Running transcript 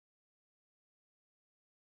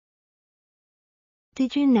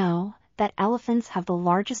Did you know that elephants have the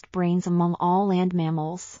largest brains among all land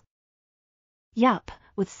mammals? Yup,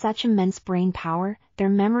 with such immense brain power, their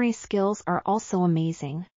memory skills are also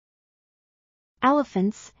amazing.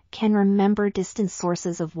 Elephants can remember distant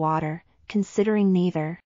sources of water, considering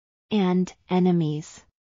neither and enemies,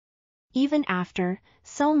 even after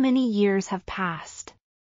so many years have passed.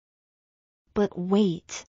 But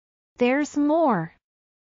wait, there's more.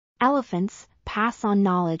 Elephants pass on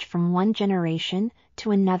knowledge from one generation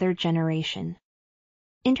to another generation.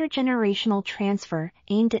 Intergenerational transfer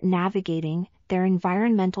aimed at navigating their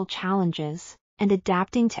environmental challenges and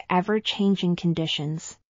adapting to ever-changing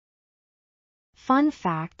conditions. Fun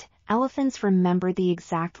fact, elephants remember the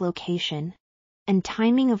exact location and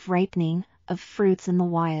timing of ripening of fruits in the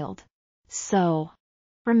wild. So,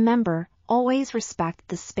 remember, always respect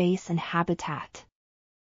the space and habitat.